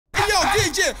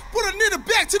yeah. Put a nigga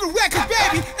back to the record,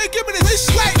 baby, and give me this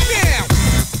right now.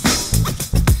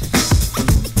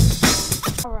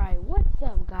 Alright, what's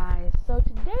up, guys? So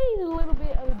today is a little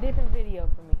bit of a different video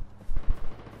for me.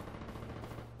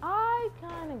 I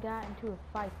kind of got into a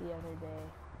fight the other day.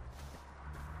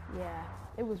 Yeah,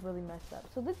 it was really messed up.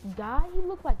 So this guy, he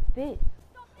looked like this.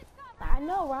 I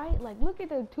know, right? Like, look at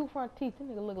the two front teeth. This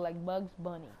nigga look like Bugs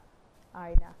Bunny.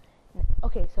 Alright, now.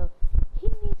 Okay, so he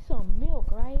needs some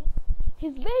milk, right?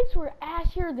 His legs were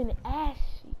ashier than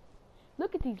ashy.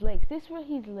 Look at these legs. This is what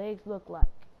his legs look like.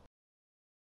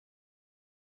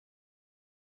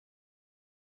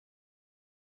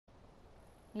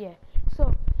 Yeah,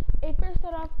 so it first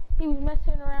started off, he was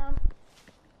messing around,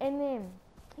 and then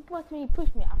he come up to me, he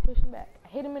pushed me, I pushed him back. I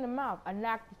hit him in the mouth, I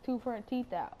knocked his two front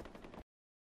teeth out.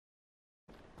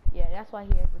 Yeah, that's why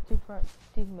he has the two front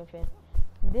teeth missing.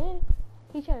 Then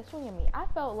he tried to swing at me. I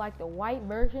felt like the white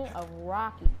version of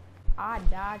Rocky. I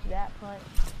dodged that punch,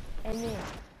 and then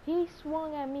he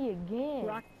swung at me again.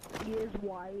 Rocky is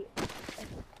white.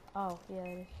 Oh, yeah,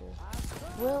 that's true.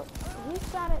 Well, he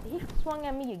swung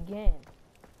at me again.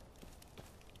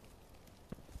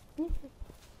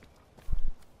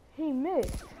 He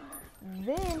missed.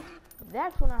 Then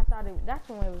that's when it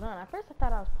was on. At first I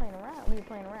thought we were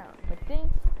playing around. But then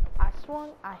I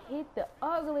swung, I hit the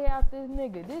ugly out this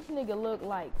nigga. This nigga looked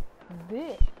like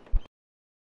this.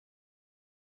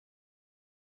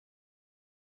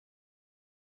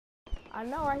 I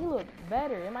know, right? He looked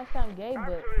better. It might sound gay,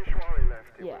 but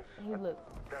yeah, he looked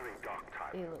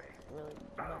really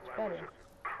much better.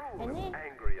 And then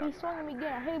he swung at me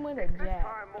again. I hit him with a jab.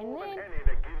 And then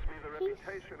he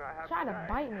tried to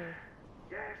bite me.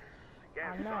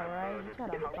 I know, right? He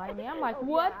tried to bite me. I'm like,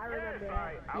 what?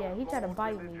 Yeah, he tried to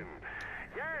bite me.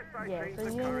 Yeah, so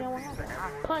you know what happened?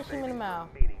 I punched him in the mouth.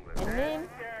 And then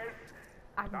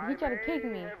he tried to kick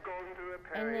me.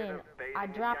 And then I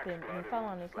dropped him and he fell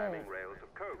on his head.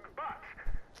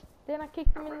 Then I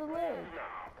kicked him in the leg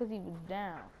because he was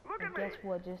down. And guess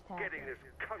what just happened?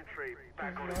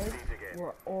 His legs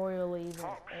were oily than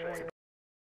oil.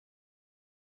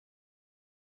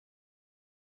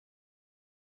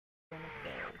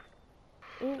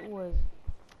 It was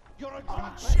You're a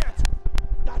drunk shit!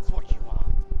 That's what you are.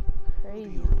 crazy. Who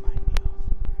do you remind me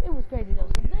of? It was crazy though.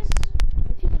 So then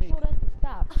the teacher told us to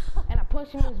stop, and I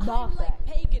punched him in his ball sack.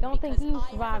 Don't think he would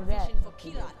survive that.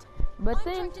 But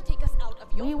then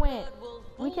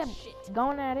we kept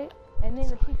going at it, and then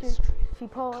the teacher, she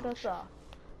pulled us off.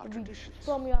 She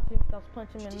pulled me off and I was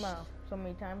punching him in the mouth so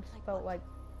many times. It felt like,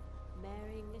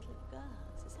 Marrying little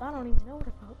girls. I don't even know what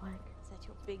it felt like. Is that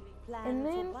your big plan And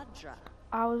then for Vajra?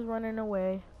 I was running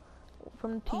away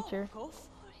from the teacher. Oh, go for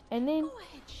it. And then, Go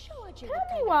ahead, show her tell what me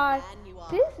kind of why man you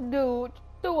are. this dude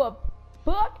threw a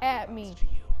book at me.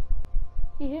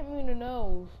 He hit me in the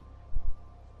nose.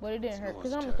 But it didn't hurt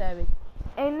because I'm a savage.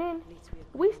 And then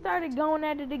we started going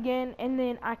at it again, and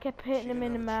then I kept hitting him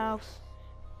in the mouth.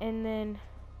 And then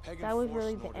that was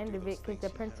really the end of it because the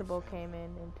principal came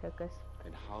in and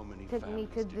took me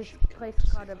to this place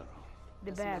called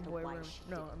the bad boy room.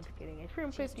 No, I'm just kidding. It's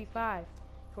room 55,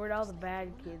 where all the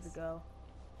bad kids go.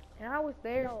 And I was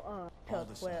there till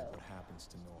 12.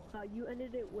 You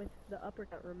ended it with the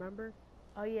uppercut, remember?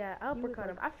 Oh yeah, I uppercut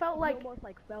him. Like, I felt like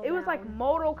fell it was down. like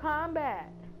Mortal Kombat.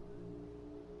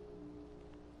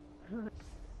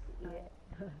 Yeah.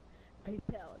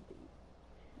 Fatality.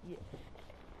 Yeah.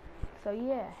 So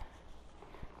yeah.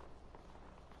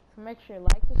 So make sure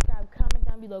like, subscribe, comment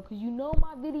down below, cause you know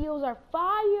my videos are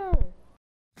fire.